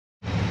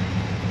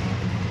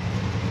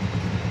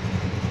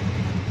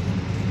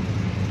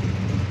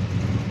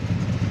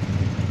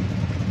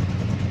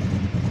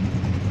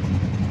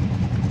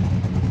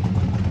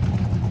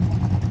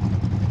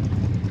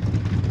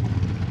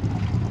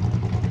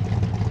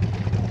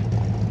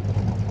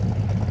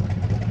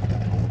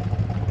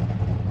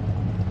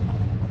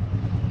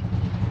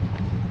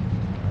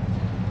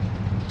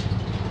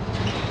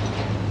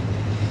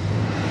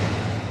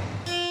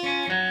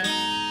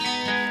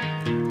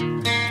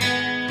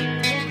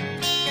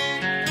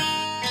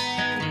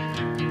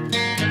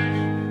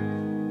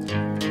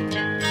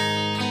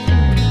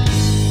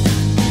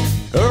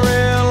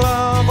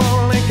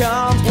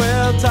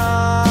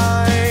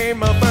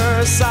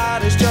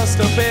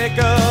pick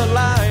a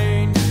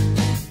line.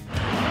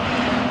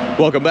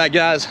 Welcome back,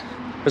 guys.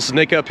 This is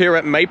Nick up here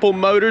at Maple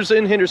Motors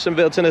in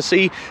Hendersonville,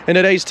 Tennessee, and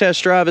today's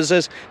test drive is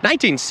this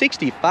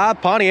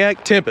 1965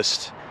 Pontiac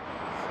Tempest.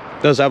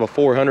 Does have a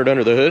 400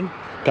 under the hood,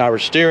 power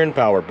steering,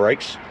 power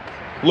brakes,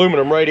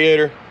 aluminum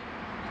radiator,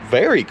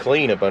 very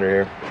clean up under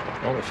here.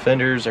 All the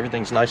fenders,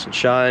 everything's nice and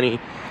shiny,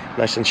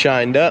 nice and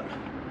shined up.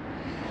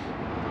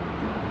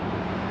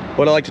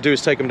 What I like to do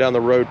is take them down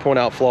the road, point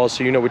out flaws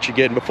so you know what you're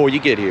getting before you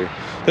get here.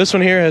 This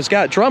one here has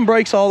got drum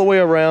brakes all the way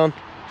around,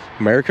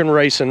 American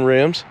racing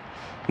rims,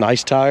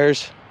 nice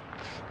tires,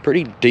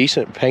 pretty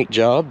decent paint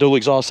job, dual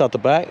exhaust out the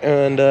back,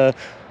 and a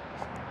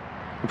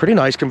pretty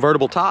nice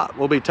convertible top.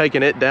 We'll be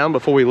taking it down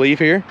before we leave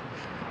here.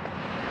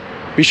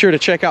 Be sure to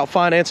check out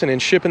financing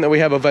and shipping that we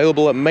have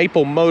available at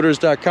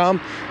maplemotors.com.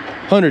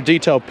 100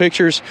 detailed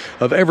pictures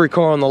of every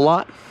car on the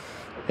lot.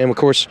 And of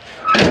course,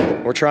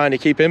 we're trying to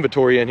keep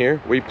inventory in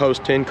here. We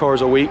post 10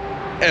 cars a week,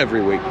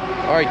 every week.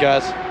 All right,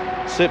 guys,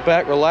 sit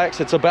back, relax.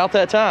 It's about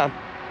that time.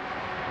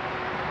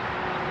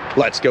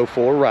 Let's go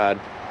for a ride.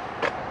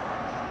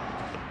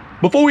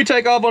 Before we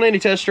take off on any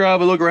test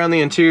drive, we look around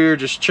the interior,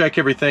 just check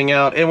everything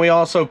out, and we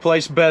also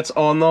place bets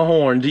on the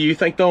horn. Do you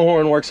think the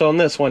horn works on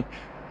this one?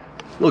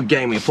 Little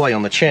game we play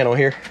on the channel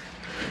here.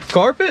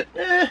 Carpet,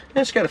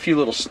 it's got a few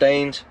little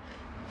stains.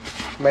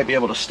 Might be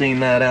able to steam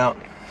that out.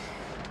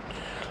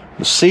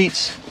 The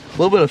seats, a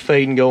little bit of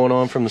fading going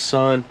on from the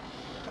sun.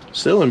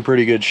 Still in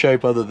pretty good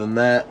shape other than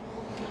that.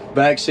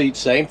 Back seat,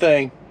 same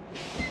thing.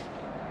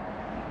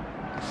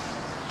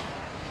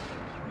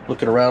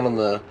 Looking around on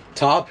the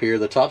top here,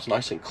 the top's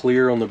nice and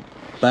clear on the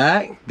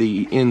back.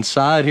 The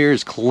inside here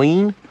is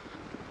clean.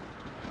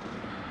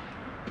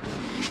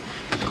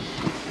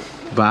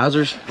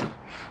 Visors,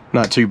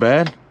 not too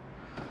bad.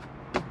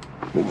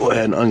 We'll go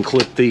ahead and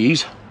unclip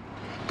these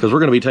because we're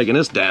going to be taking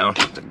this down.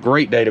 It's a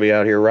great day to be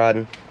out here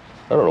riding.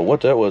 I don't know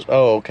what that was.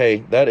 Oh,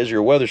 okay, that is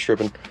your weather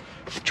stripping.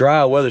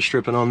 Dry weather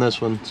stripping on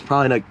this one. It's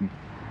probably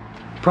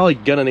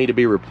gonna need to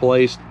be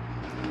replaced.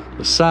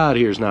 The side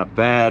here is not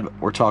bad, but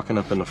we're talking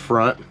up in the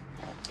front.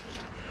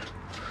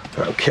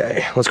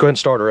 Okay, let's go ahead and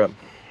start her up.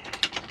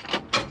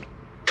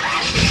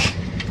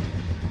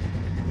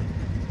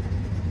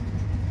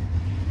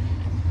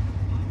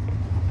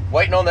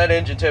 Waiting on that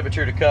engine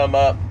temperature to come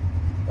up.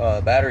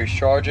 Battery's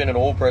charging and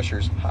oil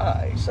pressure's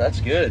high, so that's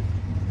good.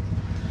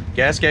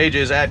 Gas gauge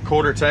is at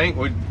quarter tank.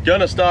 We're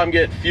gonna stop and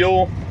get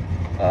fuel.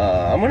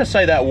 I'm gonna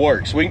say that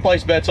works. We can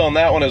place bets on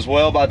that one as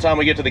well. By the time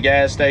we get to the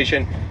gas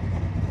station,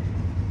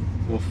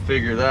 we'll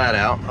figure that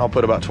out. I'll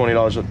put about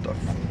 $20 worth of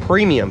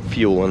premium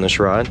fuel in this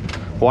ride.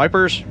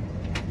 Wipers,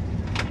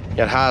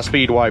 got high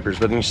speed wipers,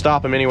 but then you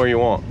stop them anywhere you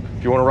want.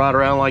 If you want to ride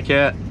around like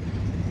that,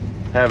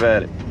 have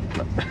at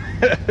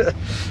it.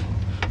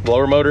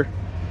 Blower motor,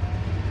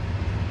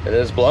 it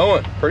is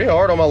blowing pretty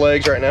hard on my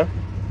legs right now.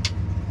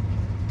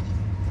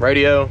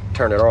 Radio,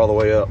 turn it all the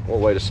way up. We'll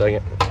wait a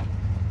second.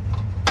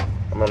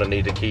 I'm gonna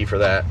need the key for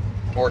that,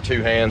 or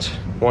two hands.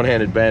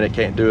 One-handed bandit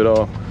can't do it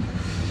all.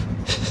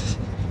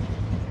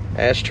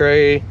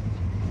 Ashtray, a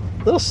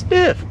little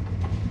stiff.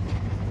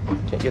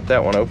 Can't get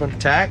that one open.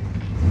 Tack.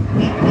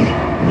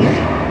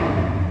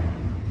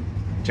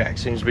 Jack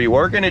seems to be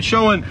working. It's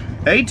showing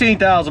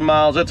 18,000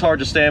 miles. That's hard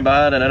to stand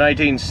behind in a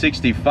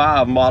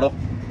 1965 model.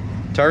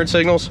 Turn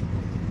signals,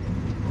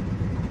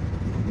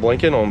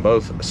 blinking on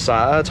both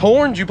sides.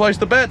 Horns, you place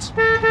the bets.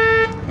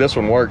 This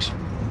one works.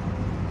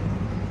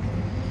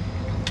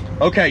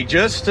 Okay,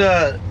 just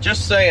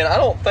saying, I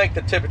don't think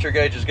the temperature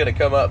gauge is gonna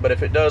come up, but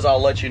if it does,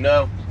 I'll let you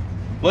know.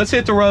 Let's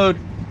hit the road,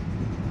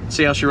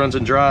 see how she runs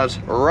and drives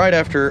right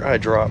after I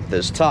drop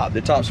this top.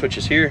 The top switch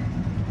is here.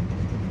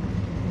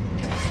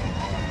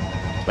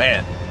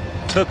 Man,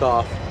 took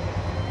off.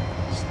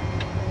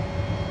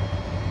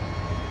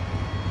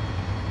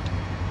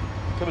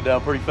 Coming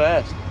down pretty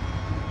fast.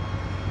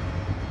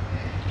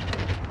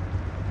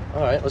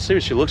 All right, let's see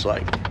what she looks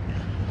like.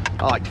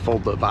 I like to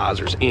fold the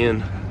visors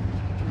in.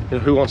 You know,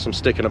 who wants them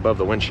sticking above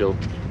the windshield?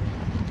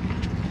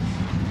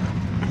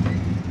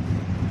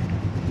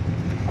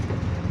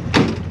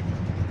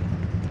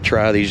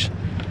 Try these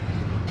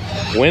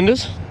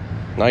windows,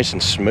 nice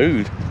and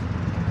smooth.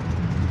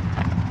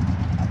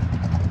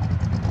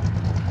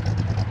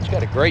 It's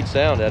got a great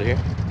sound out of here.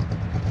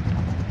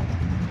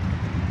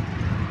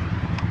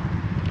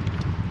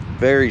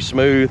 Very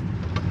smooth.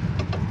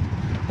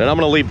 And I'm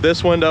gonna leave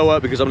this window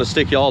up because I'm gonna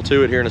stick y'all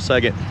to it here in a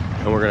second,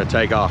 and we're gonna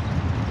take off.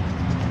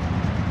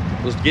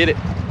 Let's get it.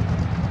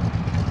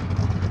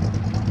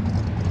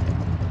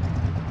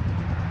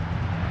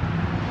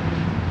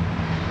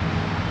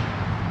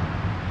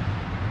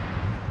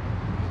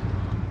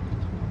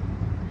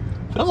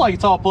 Feels like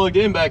it's all plugged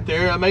in back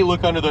there. I may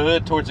look under the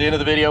hood towards the end of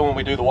the video when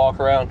we do the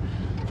walk around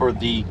for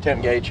the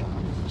temp gauge,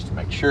 just to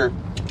make sure.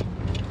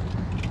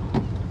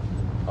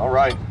 All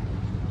right,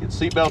 get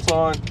seatbelts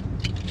on.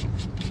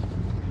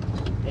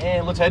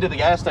 And let's head to the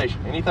gas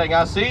station. Anything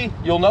I see,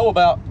 you'll know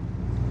about.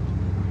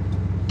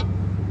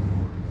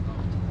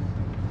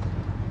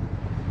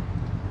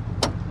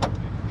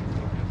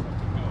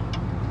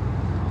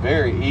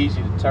 Very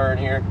easy to turn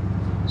here.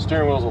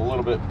 Steering wheel's a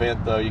little bit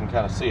bent though. You can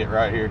kind of see it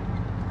right here.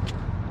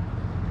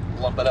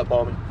 Lump it up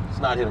on me. It's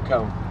not hit a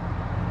cone.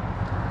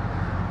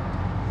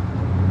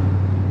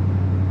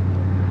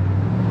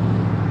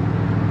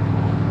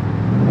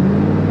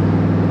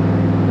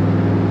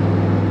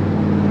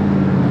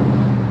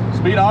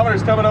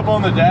 Speedometer's coming up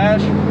on the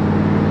dash.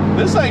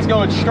 This thing's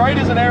going straight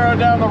as an arrow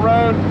down the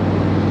road.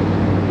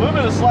 A little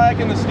bit of slack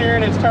in the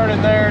steering. It's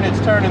turning there and it's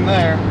turning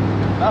there.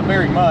 Not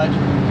very much.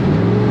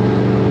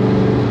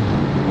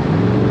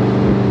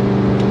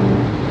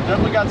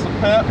 Definitely got some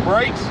pep.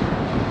 Brakes,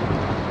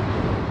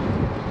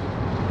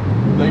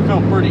 they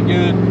feel pretty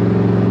good.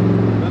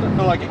 Doesn't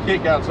feel like a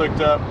kick out's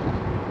hooked up.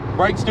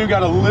 Brakes do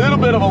got a little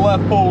bit of a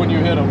left pull when you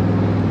hit them.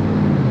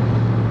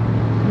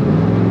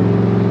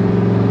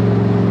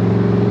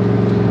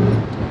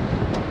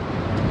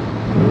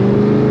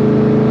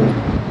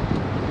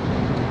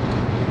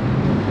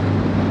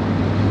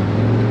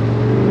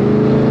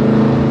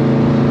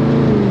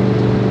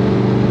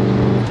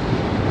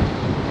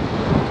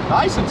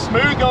 Nice and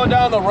smooth going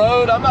down the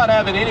road. I'm not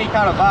having any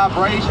kind of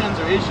vibrations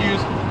or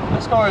issues.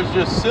 This car is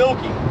just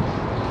silky.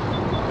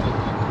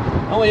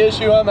 Only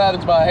issue I'm having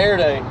is my hair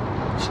day.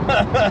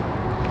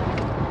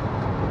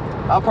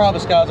 I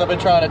promise guys, I've been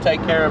trying to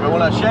take care of it.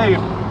 When I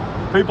shaved,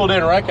 people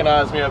didn't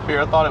recognize me up here.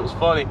 I thought it was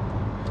funny.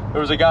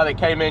 There was a guy that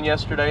came in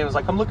yesterday and was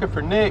like, I'm looking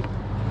for Nick.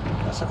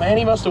 I said, man,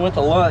 he must have went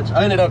to lunch.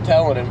 I ended up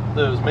telling him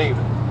that it was me,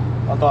 but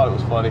I thought it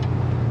was funny.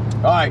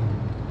 All right.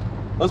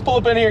 Let's pull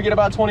up in here, get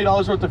about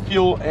 $20 worth of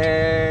fuel,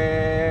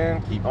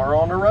 and keep her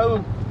on the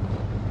road.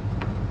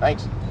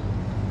 Thanks.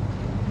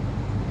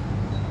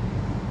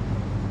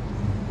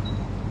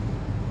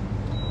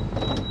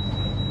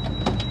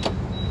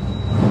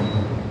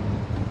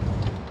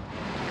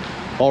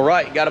 All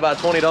right, got about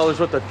 $20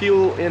 worth of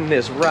fuel in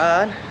this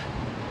ride.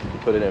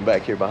 Put it in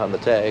back here behind the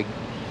tag.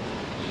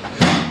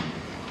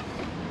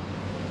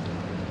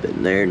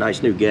 Been there,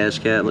 nice new gas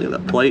cap. Look at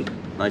that plate,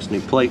 nice new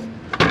plate.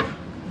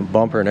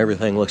 Bumper and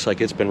everything looks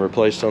like it's been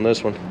replaced on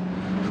this one.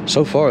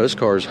 So far, this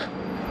car's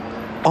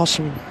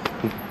awesome.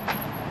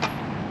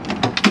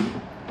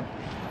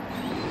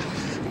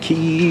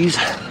 Keys,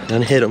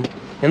 done hit them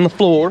in the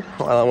floor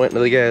while I went to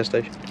the gas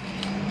station.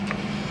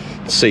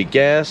 Let's see,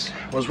 gas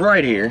was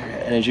right here,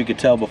 and as you could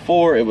tell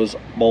before, it was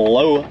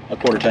below a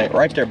quarter tank,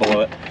 right there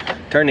below it.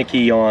 Turn the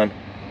key on.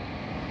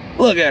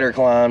 Look at her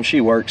climb, she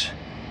works.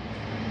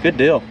 Good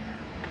deal.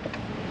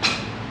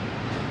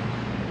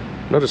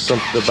 Notice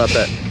something about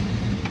that.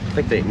 I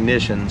think the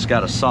ignition's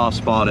got a soft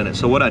spot in it.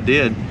 So what I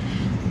did,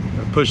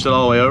 I pushed it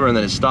all the way over and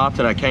then it stopped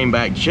and I came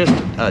back just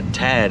a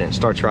tad and it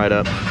starts right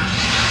up.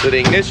 So the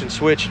ignition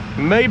switch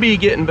may be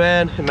getting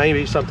bad. It may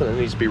be something that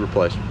needs to be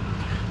replaced.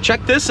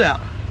 Check this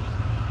out.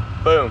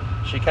 Boom,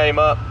 she came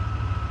up.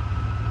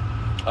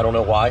 I don't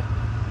know why,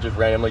 just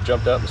randomly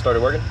jumped up and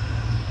started working.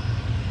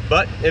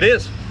 But it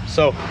is,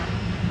 so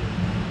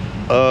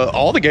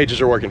all the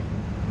gauges are working.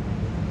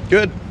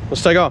 Good,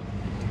 let's take off.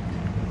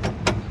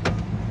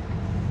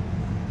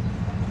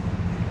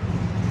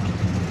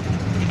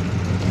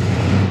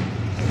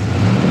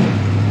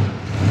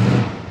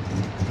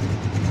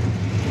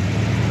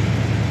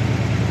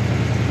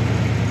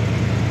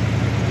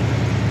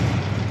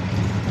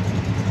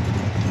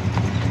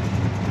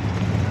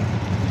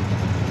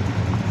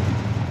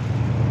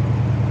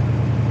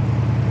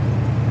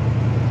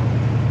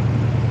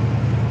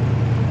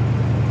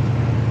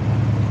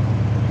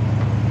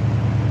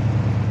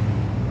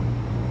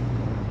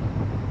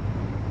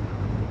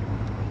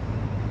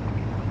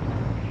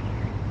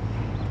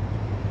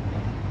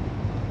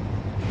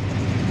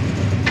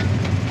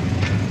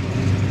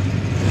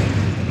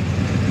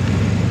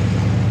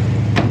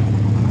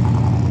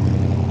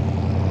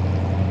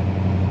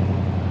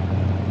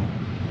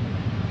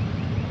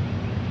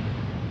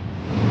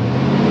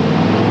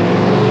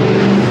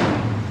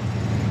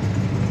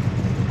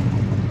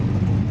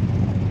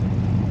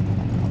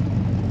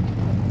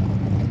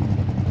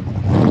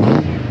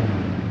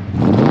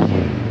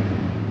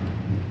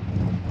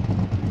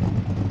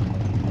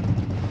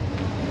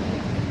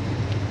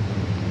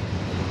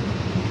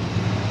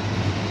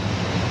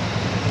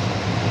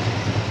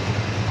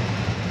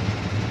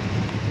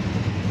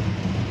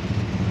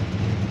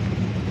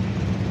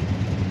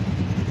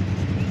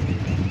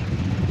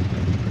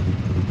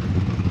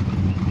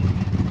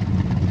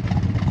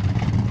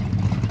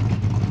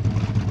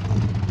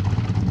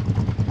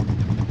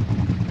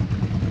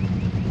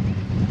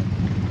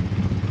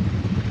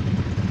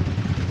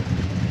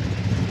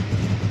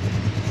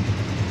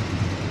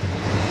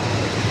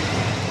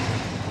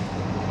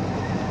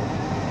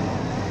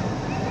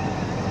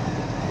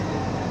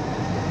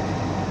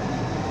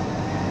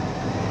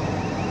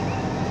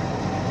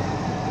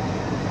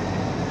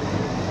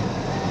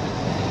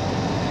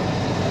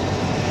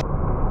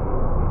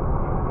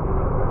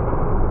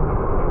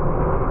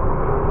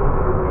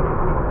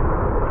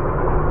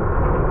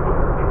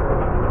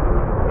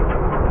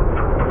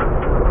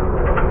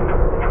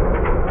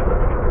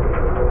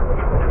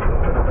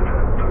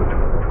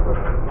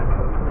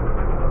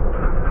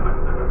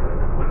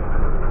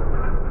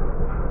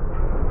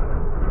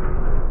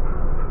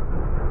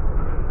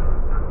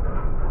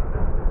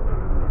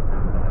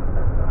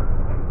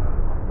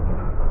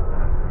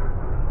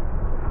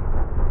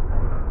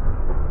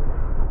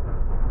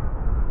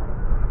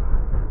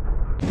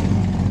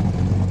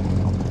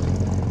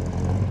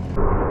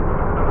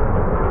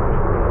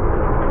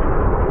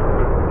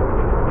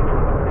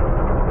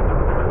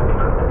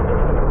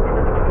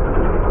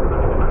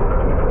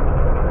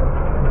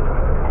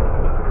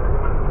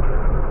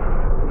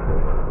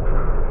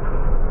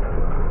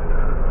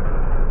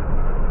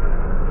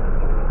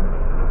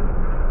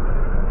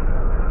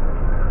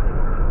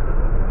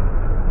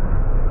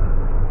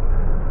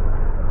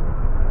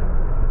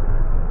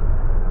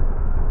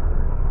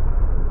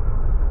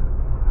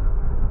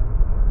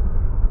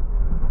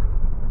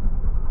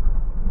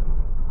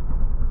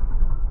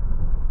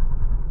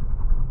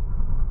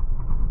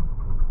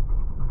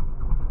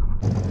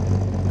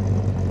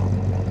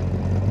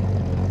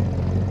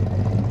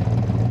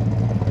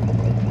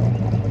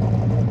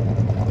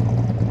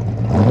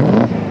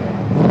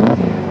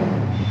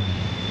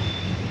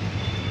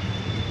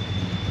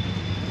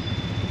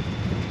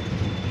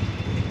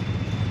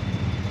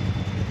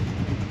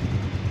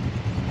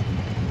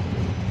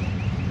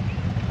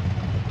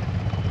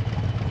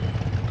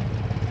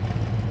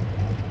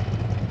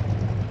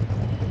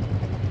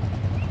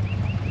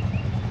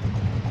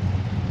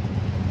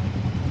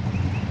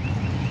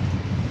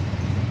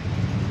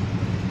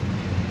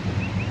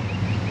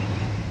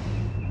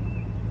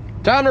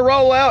 Time to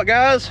roll out,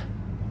 guys.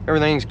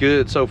 Everything's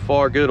good so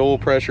far. Good oil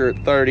pressure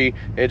at 30,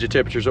 engine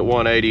temperature's at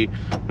 180.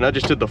 And I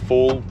just did the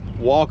full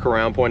walk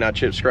around, pointing out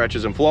chips,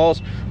 scratches, and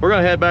flaws. We're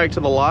gonna head back to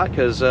the lot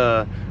because,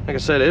 like I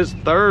said, it's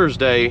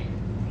Thursday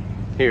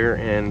here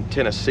in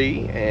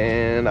Tennessee,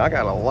 and I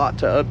got a lot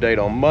to update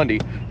on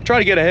Monday. Try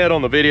to get ahead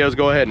on the videos,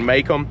 go ahead and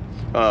make them.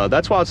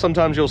 That's why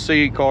sometimes you'll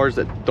see cars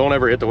that don't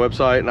ever hit the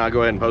website, and I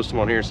go ahead and post them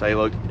on here and say,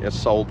 look, it's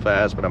sold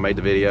fast, but I made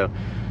the video.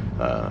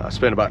 I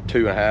spent about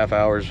 2.5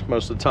 hours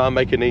most of the time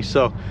making these,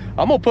 so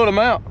I'm gonna put them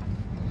out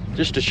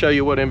just to show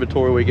you what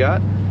inventory we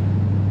got.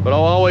 But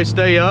I'll always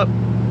stay up.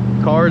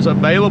 Cars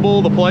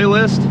available, the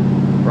playlist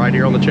right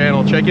here on the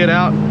channel. Check it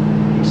out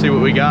and see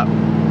what we got.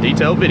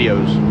 Detailed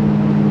videos.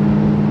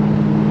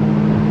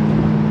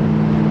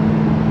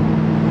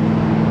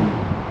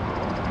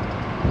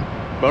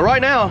 But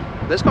right now,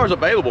 this car's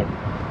available.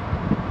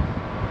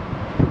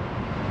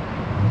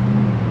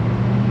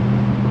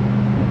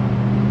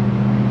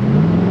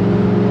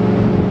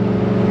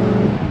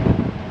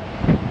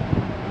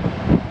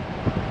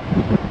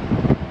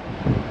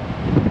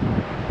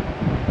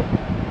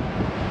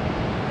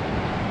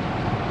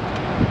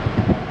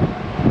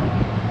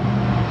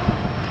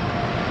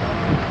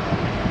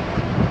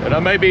 And I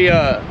may be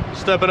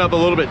stepping up a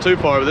little bit too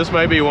far, but this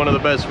may be one of the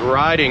best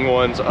riding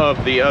ones of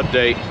the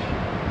update.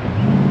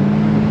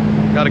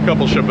 Got a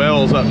couple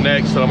Chevelles up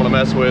next that I'm gonna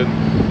mess with,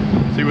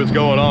 see what's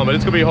going on, but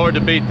it's gonna be hard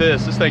to beat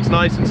this. This thing's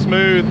nice and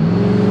smooth.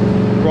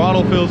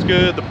 Throttle feels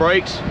good. The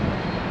brakes,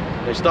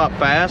 they stop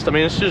fast. I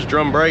mean, it's just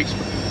drum brakes.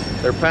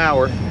 They're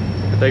power,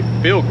 but they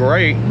feel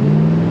great.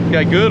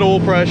 Got good oil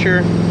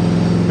pressure.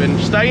 Been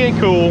staying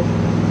cool.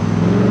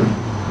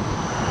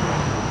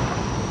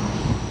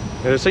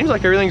 And it seems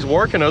like everything's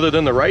working other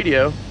than the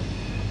radio.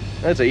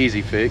 That's an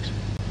easy fix.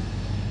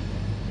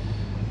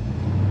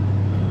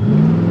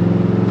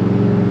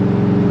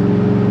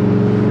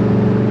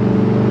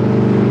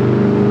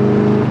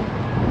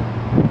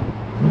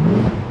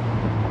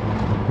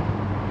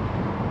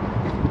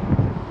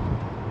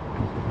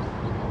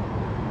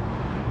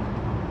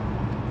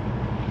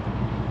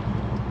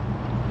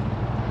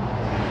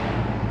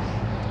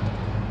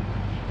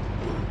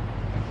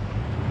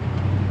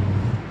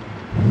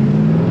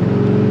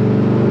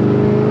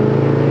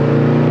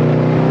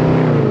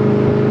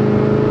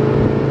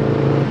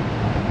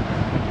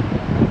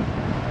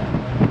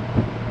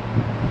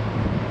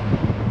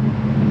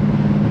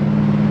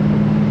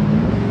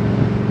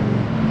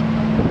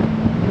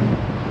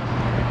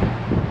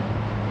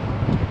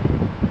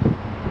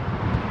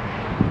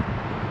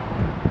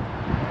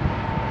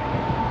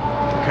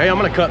 Okay, I'm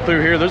gonna cut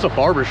through here. There's a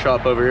barber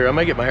shop over here. I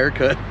may get my hair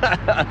cut.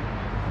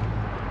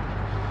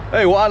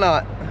 Hey, why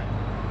not?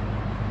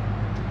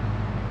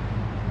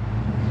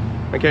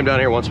 I came down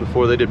here once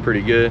before. They did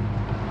pretty good.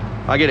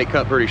 I get it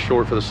cut pretty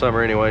short for the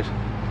summer anyways.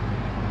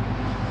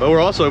 But we're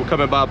also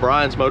coming by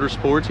Brian's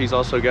Motorsports. He's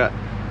also got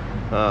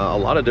a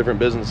lot of different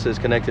businesses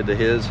connected to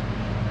his.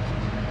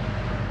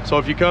 So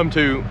if you come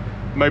to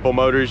Maple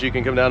Motors, you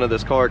can come down to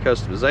this car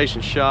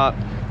customization shop.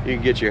 You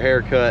can get your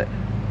hair cut.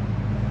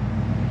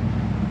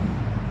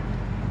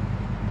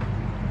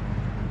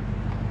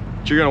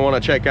 You're gonna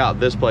want to check out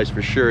this place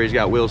for sure. He's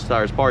got wheels,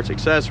 tires, parts,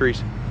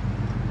 accessories,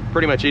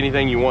 pretty much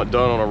anything you want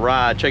done on a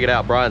ride. Check it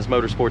out,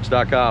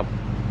 briansmotorsports.com.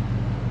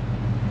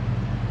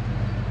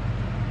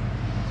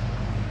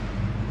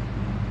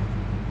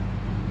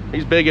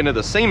 He's big into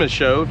the SEMA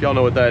show, if y'all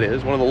know what that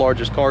is. One of the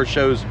largest car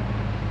shows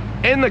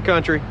in the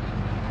country,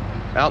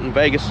 out in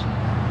Vegas.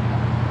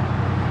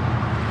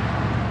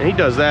 And he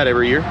does that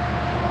every year.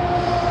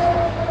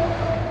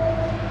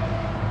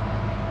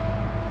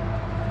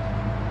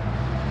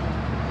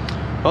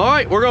 All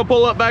right, we're gonna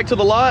pull up back to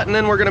the lot, and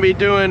then we're gonna be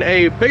doing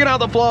a picking out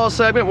the flaws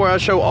segment where I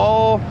show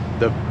all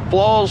the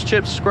flaws,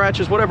 chips,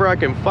 scratches, whatever I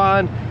can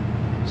find.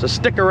 So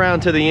stick around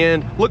to the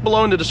end. Look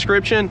below in the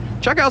description.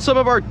 Check out some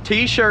of our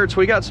t-shirts.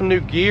 We got some new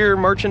gear,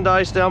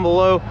 merchandise down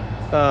below,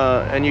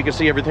 and you can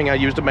see everything I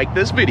used to make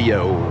this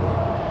video.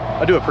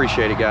 I do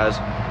appreciate it, guys.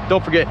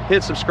 Don't forget,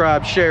 hit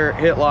subscribe, share,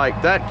 hit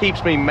like. That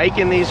keeps me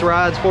making these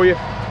rides for you.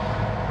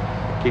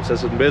 Keeps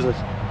us in business.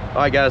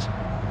 All right, guys,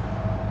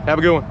 have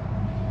a good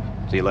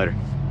one. See you later.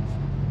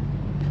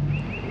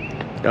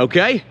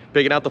 Okay,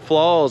 picking out the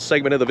flaws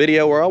segment of the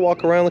video where I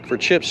walk around looking for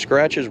chips,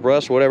 scratches,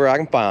 rust, whatever I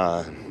can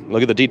find.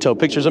 Look at the detailed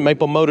pictures at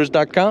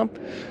maplemotors.com.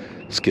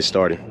 Let's get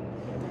started.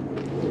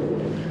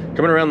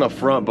 Coming around the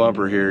front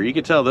bumper here, you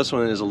can tell this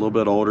one is a little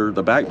bit older.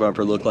 The back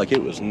bumper looked like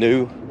it was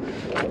new.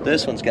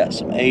 This one's got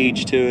some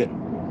age to it.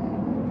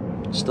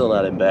 Still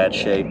not in bad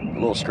shape.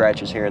 Little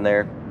scratches here and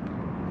there.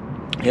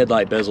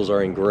 Headlight bezels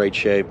are in great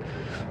shape.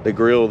 The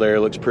grille there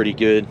looks pretty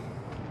good.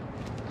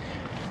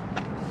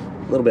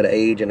 A little bit of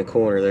age in the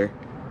corner there.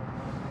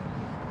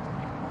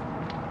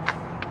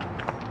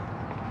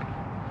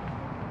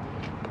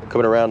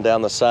 Coming around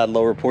down the side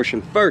lower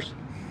portion first.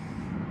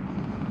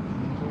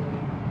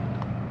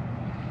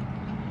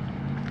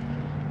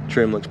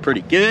 Trim looks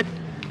pretty good.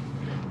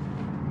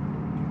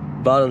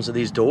 Bottoms of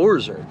these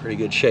doors are in pretty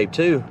good shape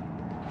too.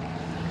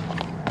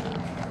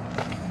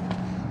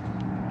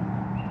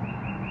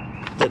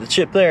 At the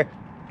chip there.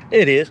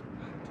 It is.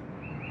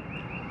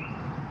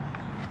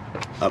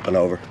 Up and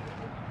over.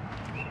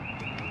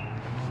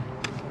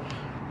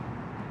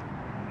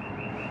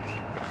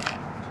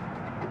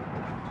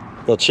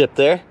 Little chip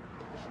there.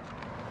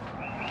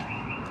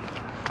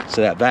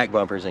 So that back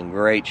bumper's in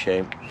great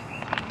shape.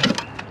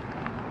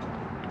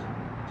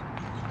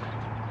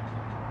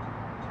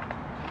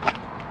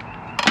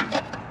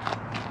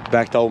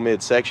 Back to old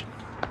midsection.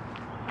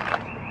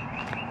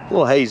 A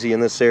little hazy in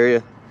this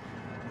area.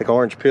 Like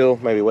orange peel,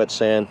 maybe wet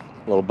sand,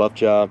 a little buff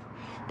job.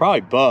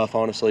 Probably buff,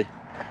 honestly.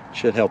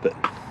 Should help it.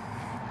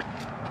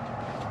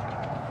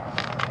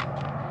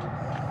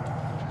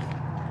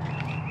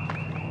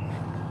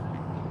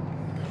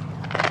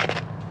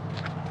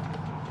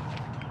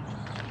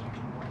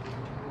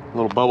 A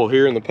little bubble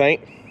here in the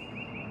paint.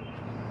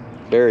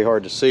 Very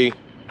hard to see,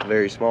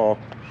 very small,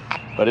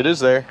 but it is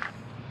there.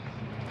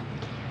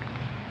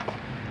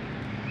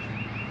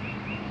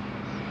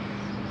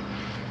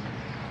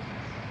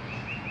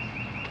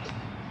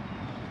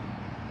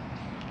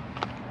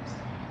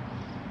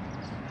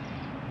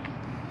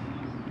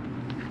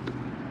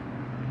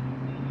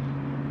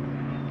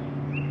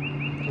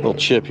 Little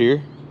chip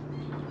here.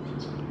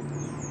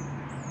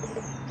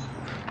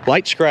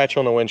 Light scratch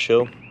on the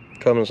windshield.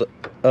 Comes up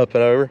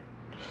and over.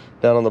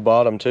 Down on the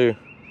bottom too.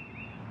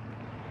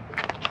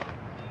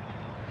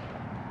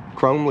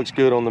 Chrome looks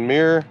good on the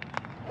mirror.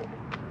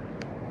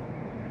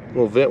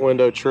 Little vent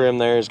window trim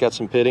there. It's got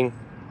some pitting.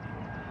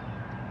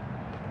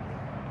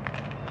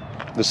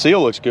 The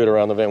seal looks good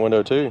around the vent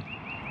window too.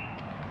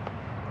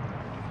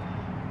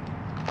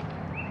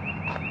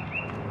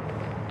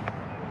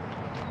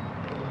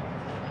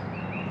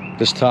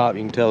 This top,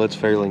 you can tell it's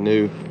fairly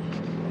new.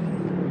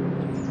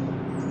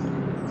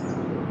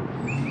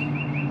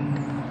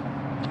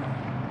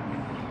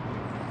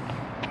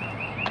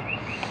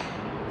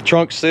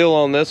 Trunk seal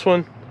on this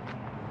one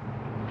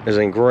is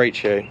in great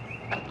shape.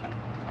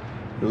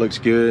 It looks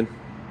good.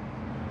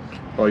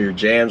 All your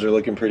jams are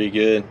looking pretty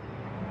good.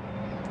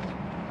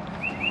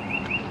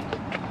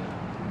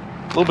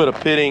 A little bit of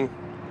pitting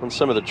on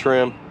some of the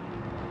trim.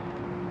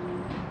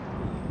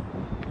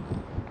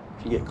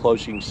 If you get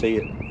close, you can see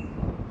it.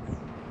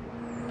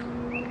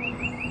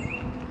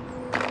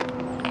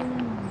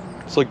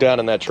 Let's look down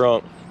in that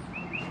trunk.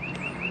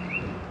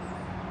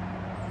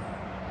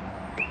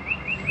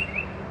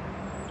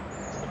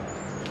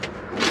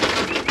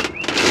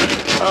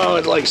 Oh,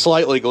 it's like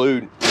slightly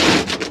glued.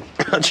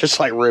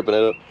 Just like ripping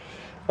it up.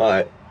 All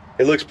right,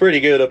 it looks pretty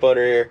good up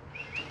under here.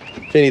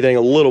 If anything,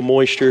 a little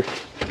moisture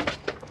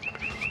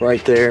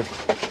right there.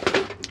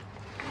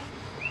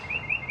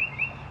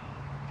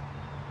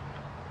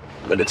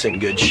 But it's in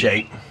good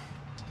shape.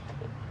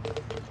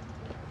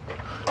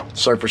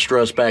 Surface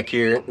rust back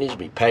here, it needs to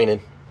be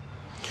painted.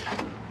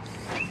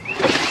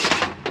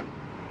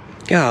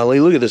 Golly,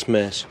 look at this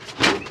mess.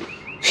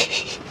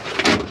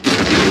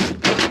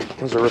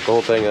 Let's rip the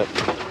whole thing up.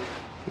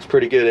 It's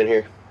pretty good in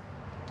here.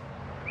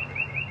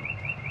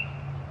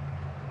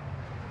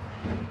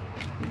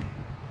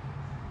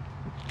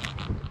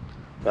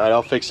 All right,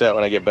 I'll fix that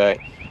when I get back.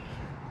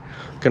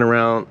 Looking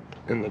around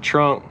in the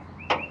trunk.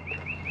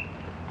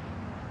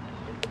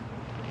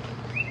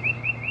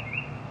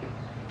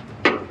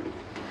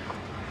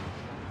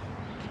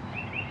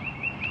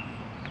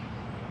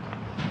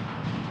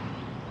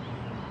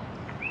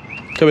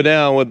 Coming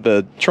down with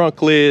the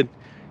trunk lid.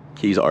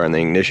 Keys are in the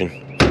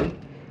ignition.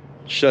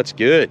 Shuts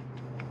good.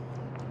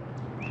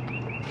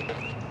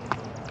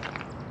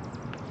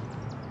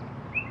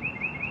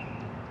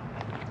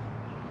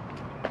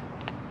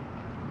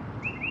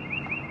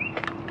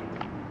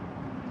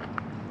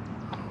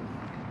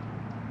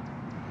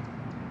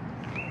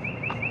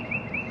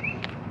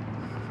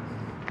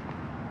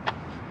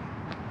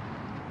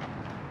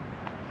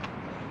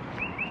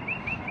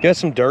 Got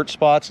some dirt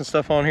spots and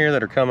stuff on here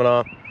that are coming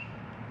off.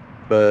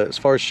 But as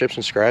far as chips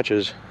and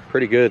scratches,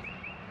 pretty good.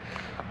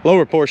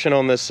 Lower portion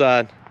on this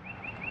side.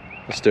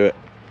 Let's do it.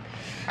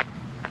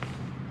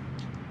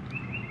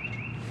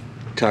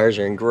 Tires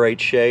are in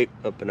great shape,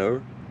 up and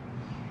over.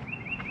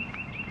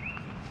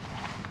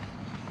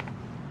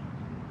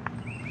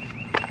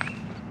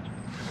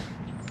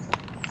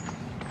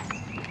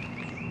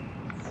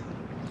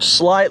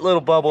 Slight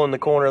little bubble in the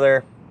corner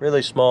there,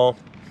 really small.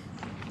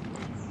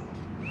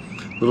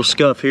 Little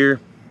scuff here.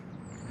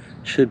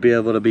 Should be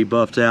able to be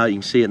buffed out. You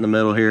can see it in the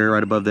middle here,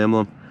 right above the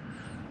emblem.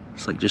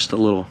 It's like just a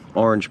little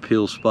orange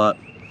peel spot.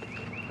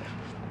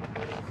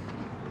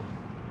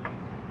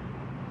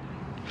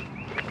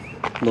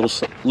 A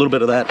little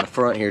bit of that in the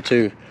front here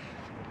too.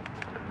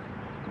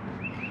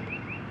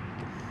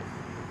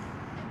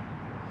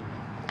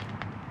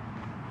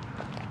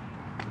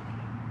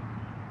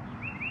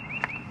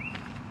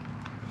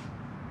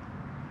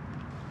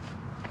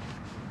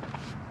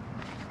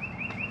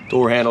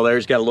 Door handle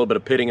there's got a little bit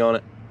of pitting on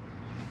it.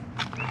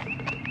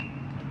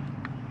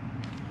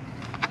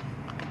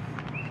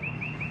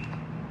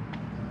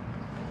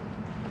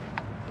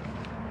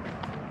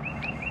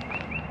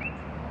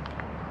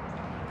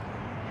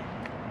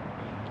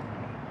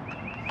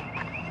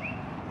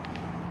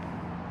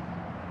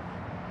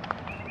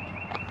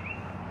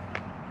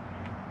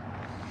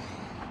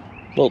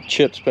 Little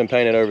chip's been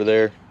painted over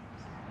there.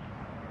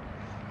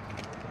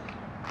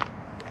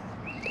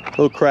 A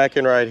little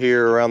cracking right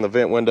here around the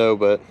vent window,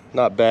 but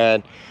not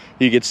bad.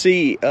 You could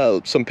see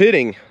some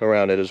pitting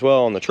around it as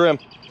well on the trim.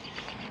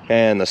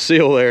 And the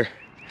seal there,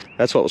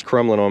 that's what was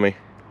crumbling on me.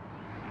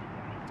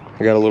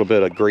 I got a little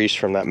bit of grease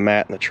from that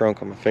mat in the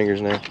trunk on my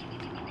fingers now.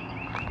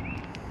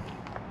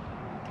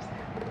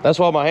 That's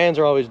why my hands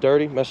are always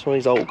dirty, messing with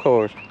these old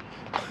cars.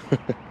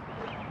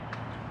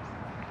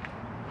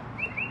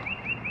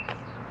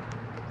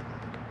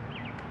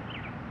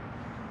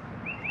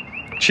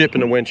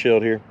 Chipping the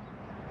windshield here.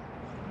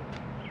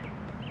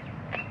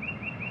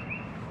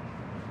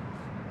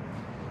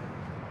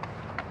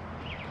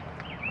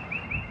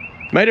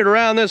 Made it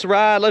around this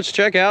ride. Let's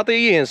check out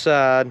the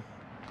inside.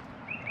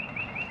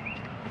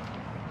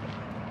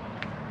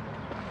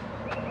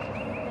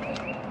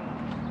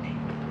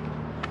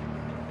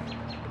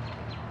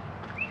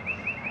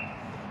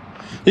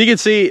 You can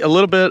see a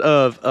little bit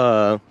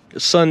of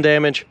sun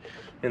damage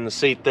in the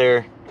seat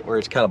there, where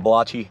it's kind of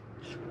blotchy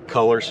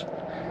colors.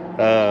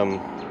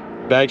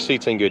 Bag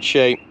seat's in good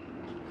shape.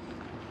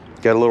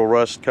 Got a little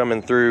rust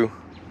coming through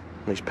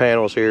these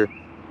panels here.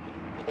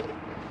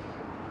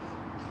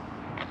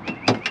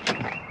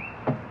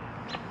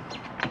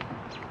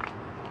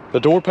 The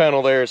door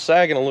panel there is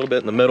sagging a little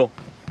bit in the middle.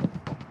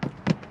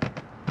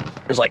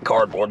 There's like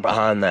cardboard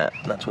behind that.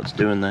 That's what's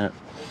doing that.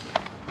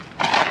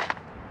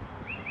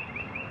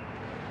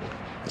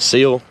 The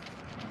seal,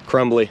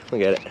 crumbly.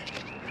 Look at it.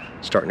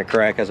 Starting to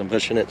crack as I'm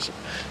pushing it. So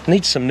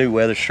needs some new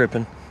weather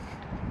stripping.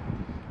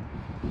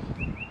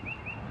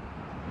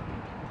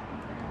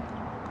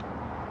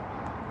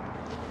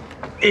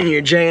 In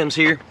your jams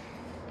here.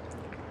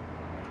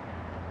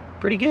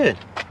 Pretty good.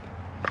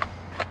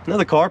 Now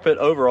the carpet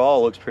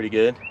overall looks pretty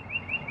good.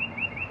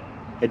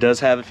 It does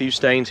have a few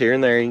stains here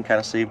and there. You can kind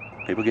of see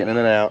people getting in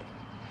and out.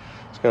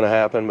 It's going to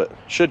happen, but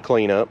should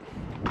clean up.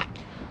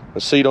 The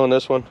seat on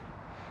this one,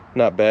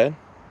 not bad.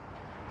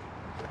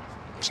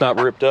 It's not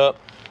ripped up.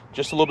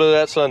 Just a little bit of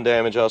that sun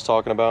damage I was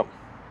talking about.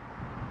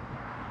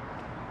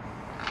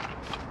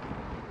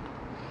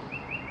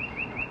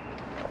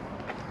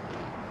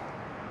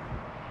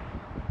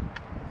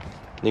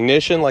 The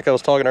ignition, like I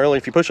was talking earlier,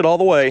 if you push it all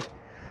the way,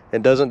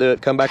 it doesn't do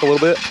it. Come back a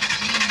little bit.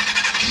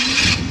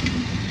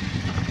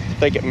 I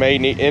think it may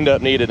end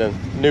up needing a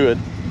new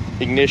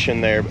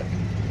ignition there, but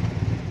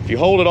if you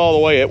hold it all the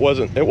way, it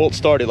won't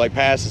start. It like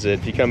passes it.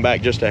 If you come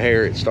back just a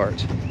hair, it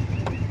starts.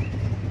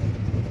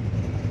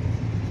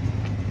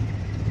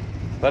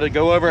 Let it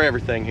go over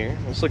everything here.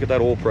 Let's look at that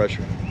oil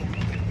pressure.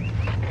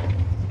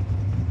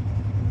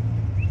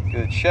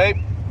 Good shape,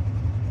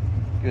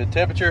 good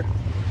temperature.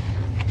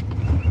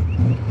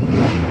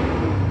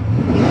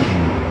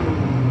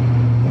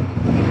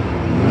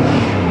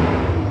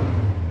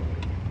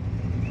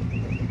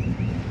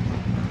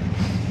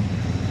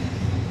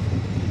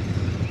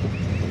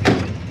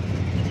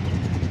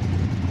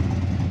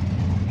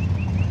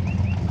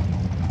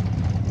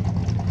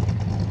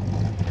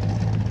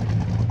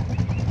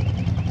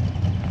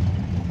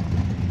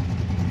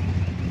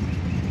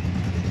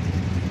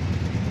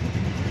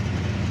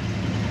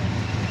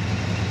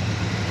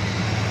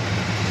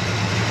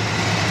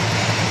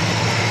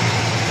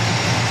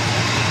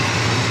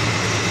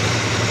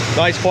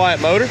 Nice quiet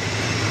motor.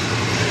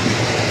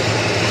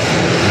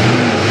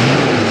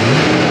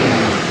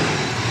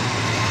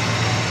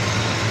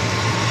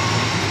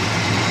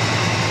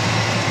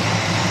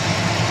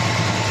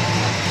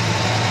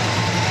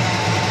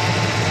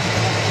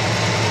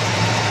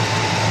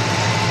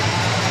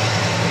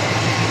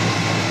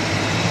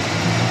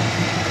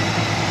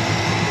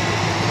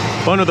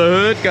 Under the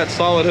hood, got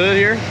solid hood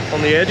here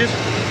on the edges.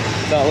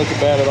 Not looking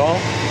bad at all.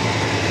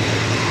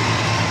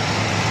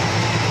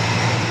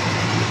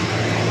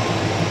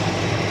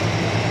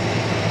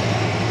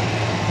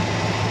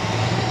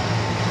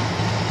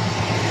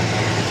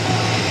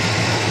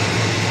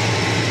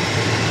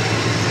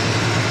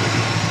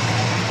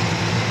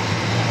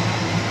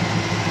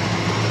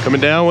 Coming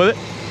down with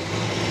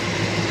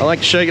it. I like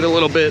to shake it a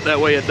little bit,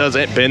 that way it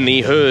doesn't bend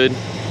the hood,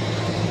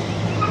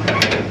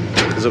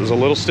 because it was a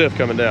little stiff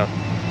coming down.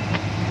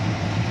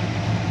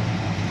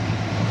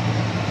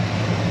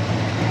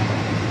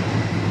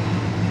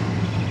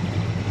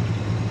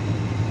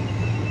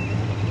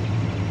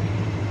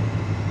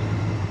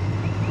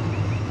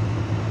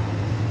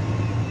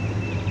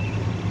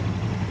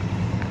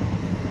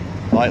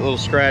 Light little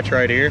scratch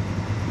right here.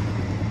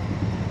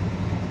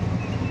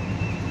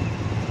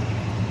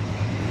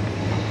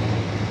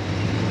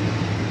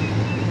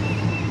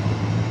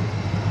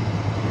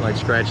 Light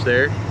scratch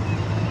there.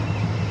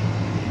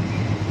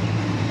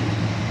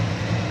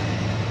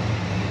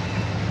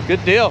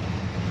 Good deal.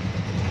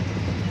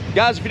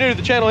 Guys, if you're new to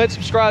the channel, hit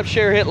subscribe,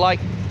 share, hit like.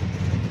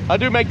 I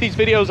do make these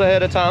videos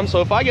ahead of time,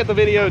 so if I get the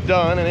video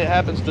done and it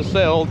happens to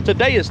sell,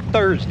 today is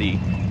Thursday,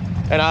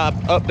 and I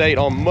update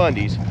on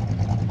Mondays.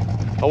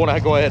 I want to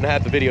go ahead and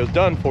have the videos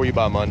done for you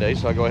by Monday,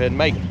 so I go ahead and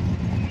make them.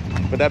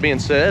 With that being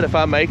said, if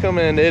I make them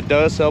and it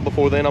does sell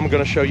before then, I'm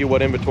going to show you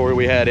what inventory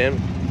we had in.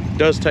 It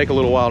does take a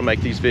little while to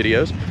make these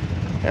videos.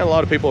 And a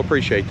lot of people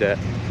appreciate that.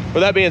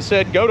 With that being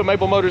said, go to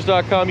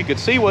maplemotors.com. You can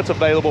see what's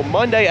available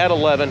Monday at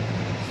 11.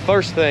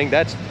 First thing,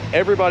 that's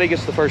everybody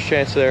gets the first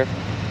chance there.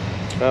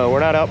 We're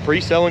not out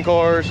pre-selling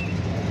cars.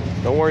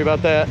 Don't worry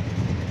about that.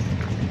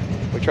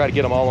 We try to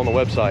get them all on the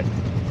website.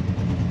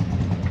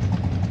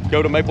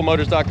 Go to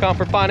maplemotors.com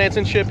for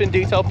financing, shipping,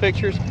 detailed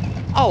pictures,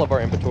 all of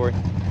our inventory.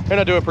 And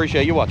I do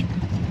appreciate you watching.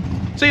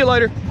 See you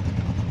later.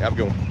 Have a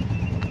good one.